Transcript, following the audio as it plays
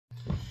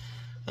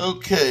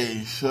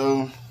Okay,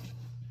 so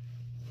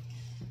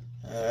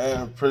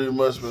I've pretty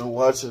much been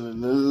watching the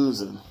news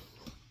and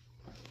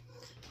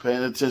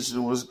paying attention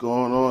to what's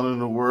going on in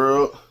the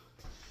world.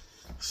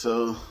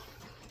 So,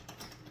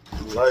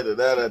 in light of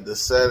that, I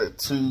decided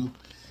to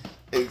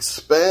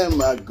expand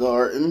my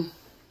garden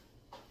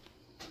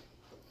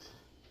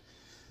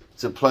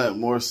to plant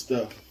more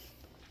stuff.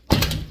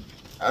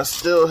 I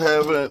still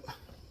haven't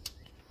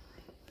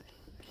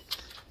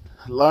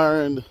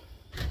learned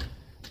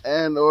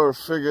and or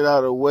figured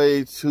out a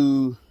way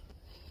to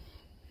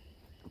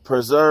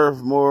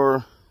preserve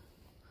more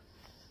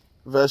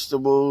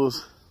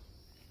vegetables,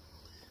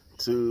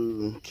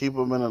 to keep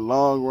them in the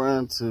long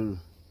run, to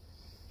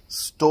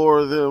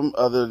store them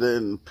other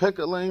than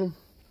pickling.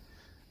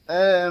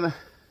 And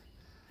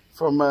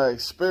from my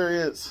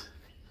experience,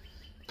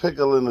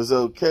 pickling is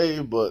okay,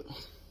 but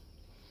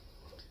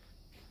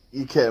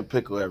you can't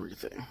pickle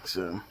everything.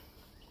 So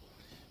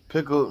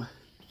pickled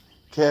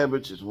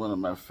cabbage is one of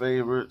my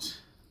favorites.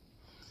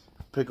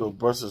 Pickled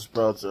Brussels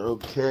sprouts are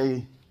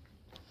okay.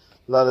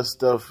 A lot of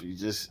stuff you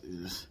just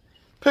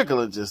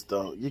pickling just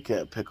don't. You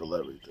can't pickle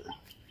everything.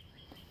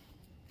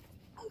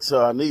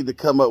 So I need to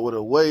come up with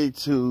a way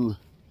to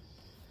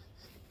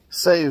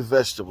save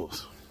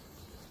vegetables,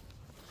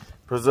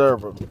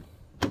 preserve them.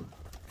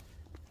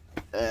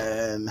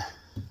 And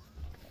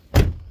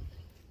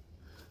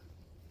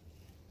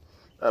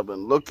I've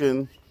been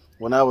looking.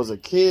 When I was a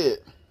kid,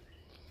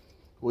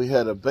 we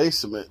had a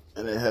basement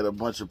and it had a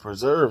bunch of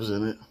preserves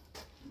in it.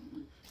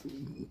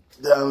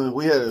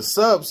 We had a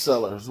sub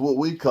cellar, is what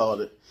we called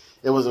it.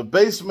 It was a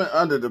basement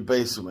under the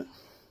basement.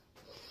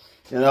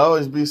 And it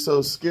always be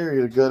so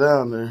scary to go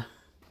down there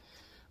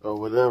or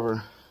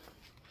whatever.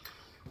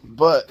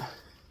 But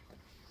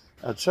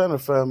I'm trying to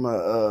find my,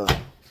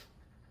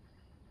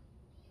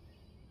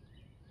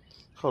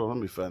 hold on, let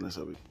me find this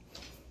over here.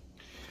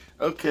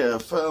 Okay, I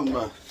found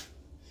my,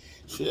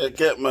 see,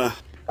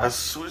 I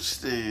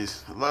switched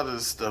these. A lot of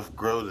this stuff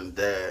growed and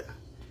died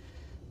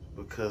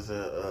because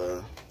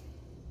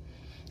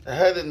I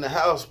had it in the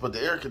house, but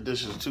the air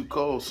conditioner is too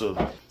cold, so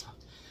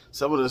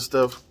some of the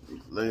stuff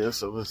there,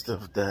 some of the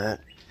stuff died.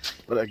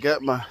 But I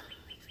got my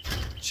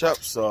chop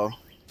saw.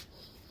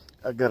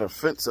 I got a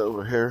fence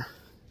over here,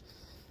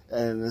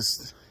 and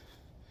it's,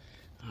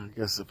 I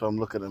guess if I'm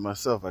looking at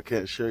myself, I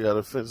can't show y'all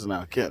the fence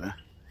now, can I?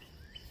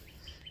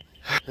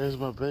 There's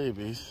my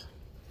babies.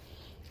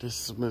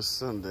 This is Miss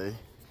Sunday,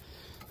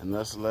 and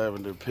that's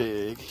Lavender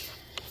Pig.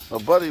 My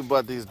buddy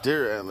bought these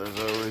deer antlers.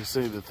 I already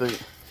seem to think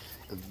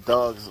the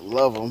dogs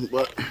love them,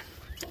 but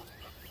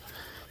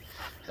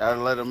I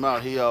let him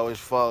out. He always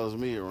follows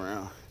me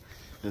around.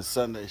 And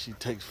Sunday, she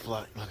takes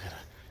flight. Look at her.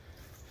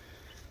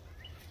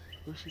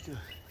 Where's she go?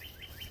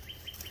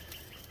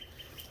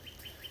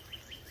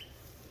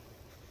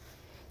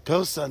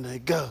 Go, Sunday,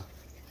 go.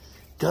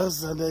 Go,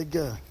 Sunday,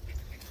 go.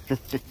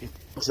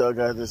 So I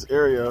got this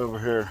area over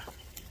here.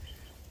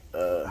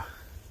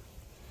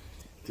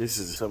 This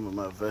is some of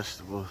my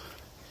vegetables.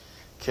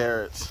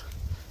 Carrots.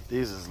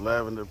 These is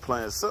lavender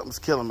plants. Something's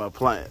killing my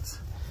plants.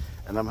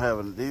 And I'm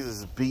having, these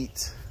is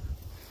beets.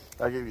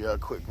 I'll give you a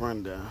quick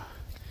rundown.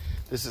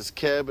 This is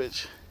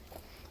cabbage.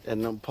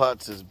 And them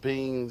pots is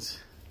beans.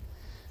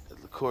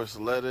 Of course,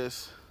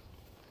 lettuce.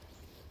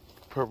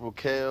 Purple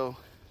kale.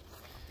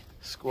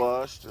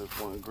 Squash. There's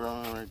one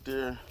growing right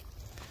there.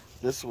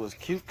 This was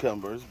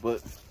cucumbers,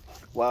 but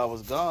while I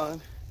was gone,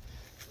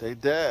 they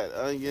died.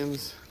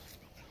 Onions.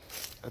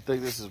 I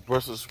think this is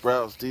Brussels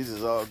sprouts. These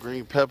is all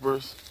green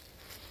peppers.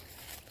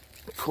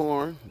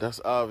 Corn, that's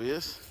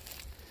obvious.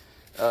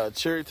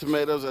 Cherry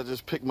tomatoes, I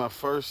just picked my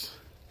first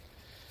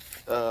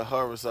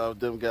harvest out of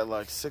them. Got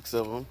like 6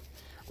 of them.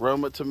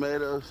 Roma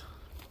tomatoes.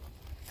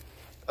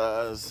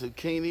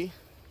 Zucchini.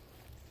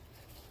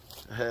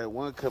 I had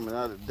one coming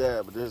out of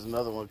that, but there's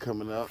another one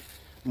coming out.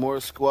 More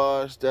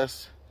squash,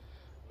 that's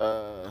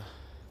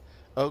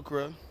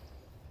okra.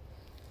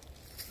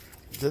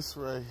 This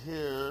right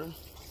here,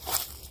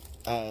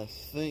 I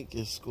think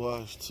is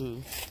squash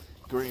too.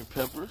 Green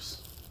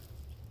peppers.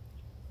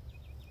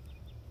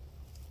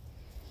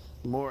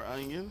 More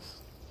onions.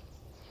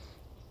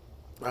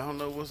 I don't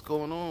know what's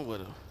going on with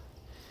them.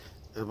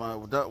 Am I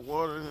without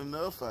watering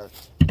enough? I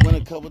went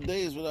a couple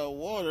days without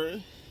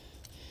watering.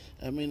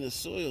 I mean, the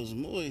soil's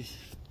moist.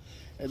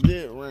 It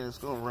did rain. It's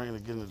going to rain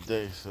again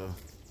today, so.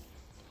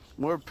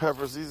 More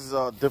peppers. These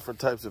are all different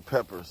types of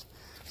peppers.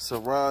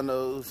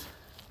 Serranos.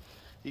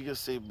 You can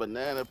see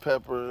banana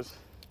peppers.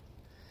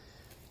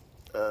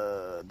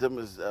 Them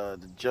is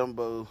the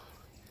jumbo,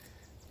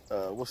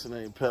 what's the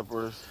name,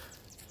 peppers.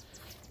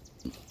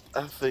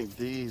 I think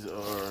these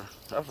are,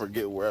 I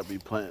forget where I be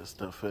planting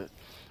stuff at.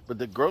 But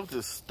the growth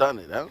is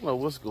stunning. I don't know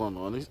what's going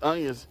on. These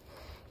onions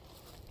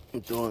are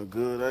doing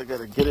good. I got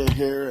to get in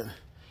here and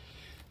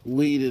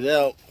weed it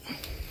out.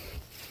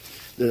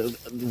 The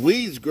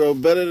weeds grow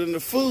better than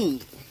the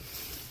food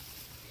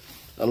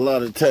a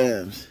lot of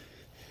times.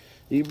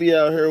 You be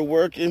out here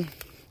working.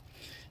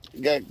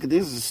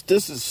 This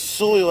is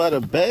soil out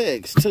of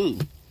bags too.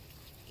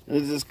 And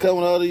it's just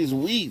coming all these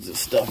weeds and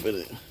stuff in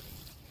it.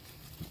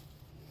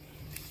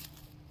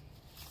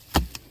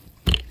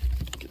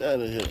 get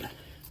out of here.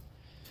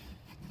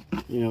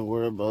 You don't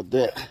worry about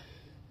that.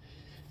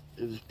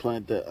 You just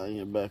plant that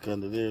onion back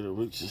under there. The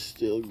roots is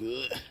still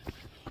good.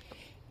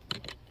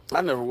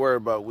 I never worry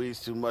about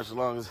weeds too much as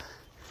long as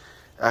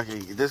I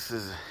can. This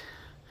is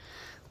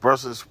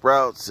Brussels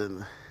sprouts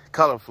and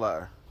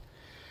cauliflower.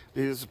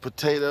 These are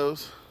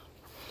potatoes.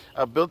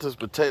 I built this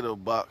potato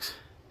box.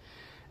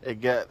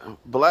 It got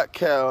black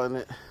cow in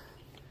it.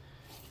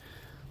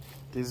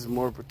 These are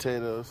more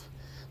potatoes.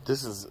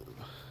 This is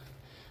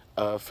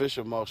fish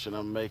emulsion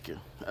I'm making.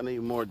 I need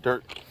more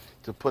dirt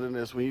to put in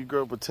this. When you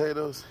grow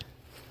potatoes,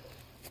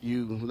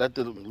 you let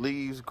the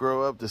leaves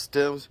grow up, the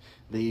stems,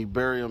 then you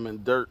bury them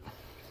in dirt.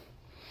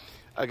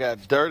 I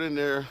got dirt in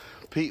there,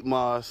 peat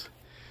moss,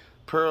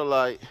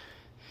 perlite,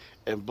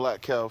 and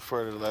black cow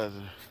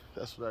fertilizer.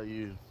 That's what I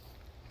use.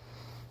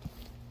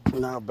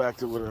 Now back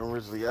to what I'm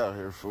originally out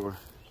here for.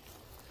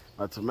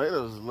 My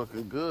tomatoes is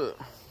looking good.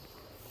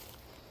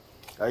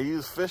 I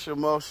use fish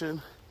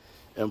emulsion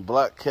and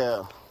black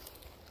cow.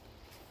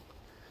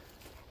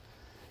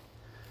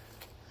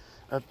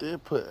 I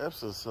did put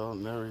Epsom salt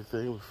and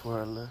everything before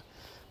I left.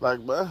 Like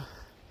my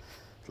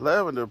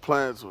lavender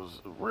plants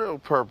was real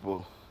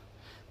purple.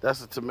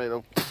 That's a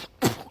tomato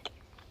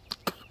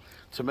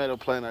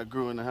plant I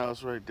grew in the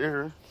house right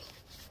there.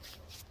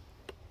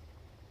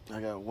 I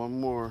got one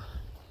more.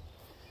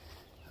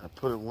 I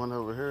put one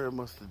over here, it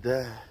must have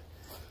died.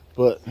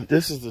 But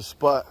this is the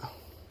spot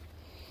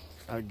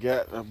I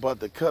bought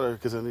the cutter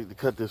because I need to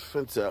cut this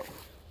fence out.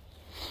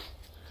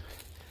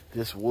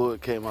 This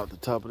wood came out the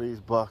top of these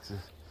boxes,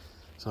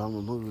 so I'm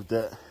gonna move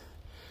that.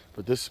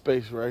 But this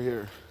space right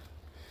here,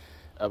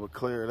 I would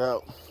clear it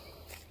out,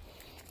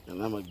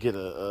 and I'm gonna get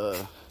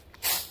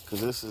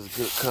cause this is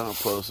good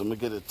compost, I'm gonna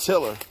get a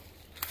tiller.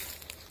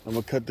 I'm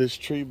gonna cut this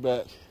tree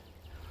back,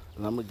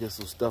 and I'm gonna get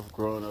some stuff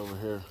growing over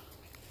here.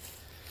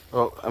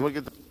 Oh, I'm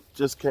gonna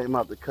just came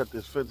out to cut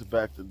this fence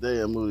back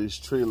today and move these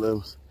tree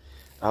limbs.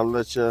 I'll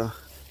let y'all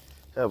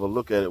have a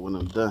look at it when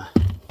I'm done.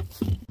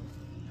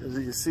 As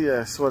you can see,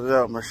 I sweated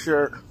out my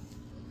shirt,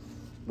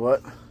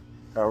 but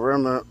I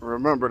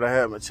remembered I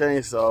had my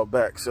chainsaw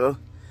back, so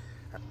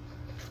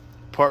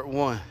part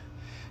one,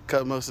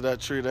 cut most of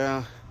that tree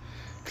down,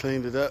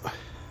 cleaned it up.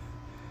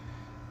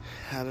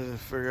 I didn't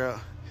figure out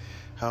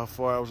how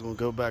far I was gonna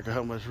go back or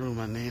how much room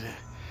I needed.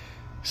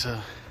 So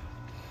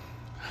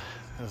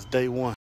that's day one.